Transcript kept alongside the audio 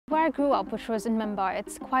Where I grew up, which was in Mumbai,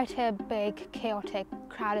 it's quite a big, chaotic,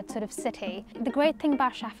 crowded sort of city. The great thing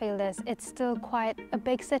about Sheffield is it's still quite a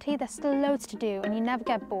big city. There's still loads to do and you never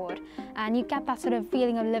get bored, and you get that sort of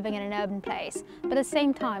feeling of living in an urban place. But at the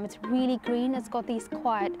same time, it's really green. It's got these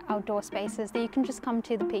quiet outdoor spaces that you can just come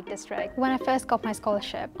to the Peak District. When I first got my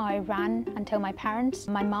scholarship, I ran and told my parents.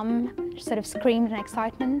 My mum sort of screamed in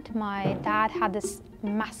excitement. My dad had this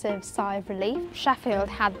massive sigh of relief. Sheffield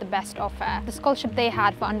had the best offer. The scholarship they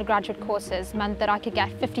had for undergraduate courses meant that I could get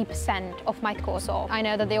 50% of my course off. I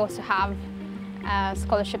know that they also have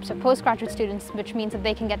scholarships for postgraduate students, which means that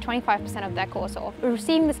they can get 25% of their course off.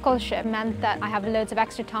 Receiving the scholarship meant that I have loads of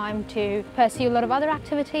extra time to pursue a lot of other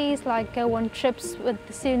activities, like go on trips with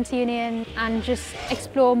the Students' Union and just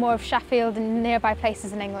explore more of Sheffield and nearby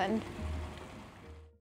places in England.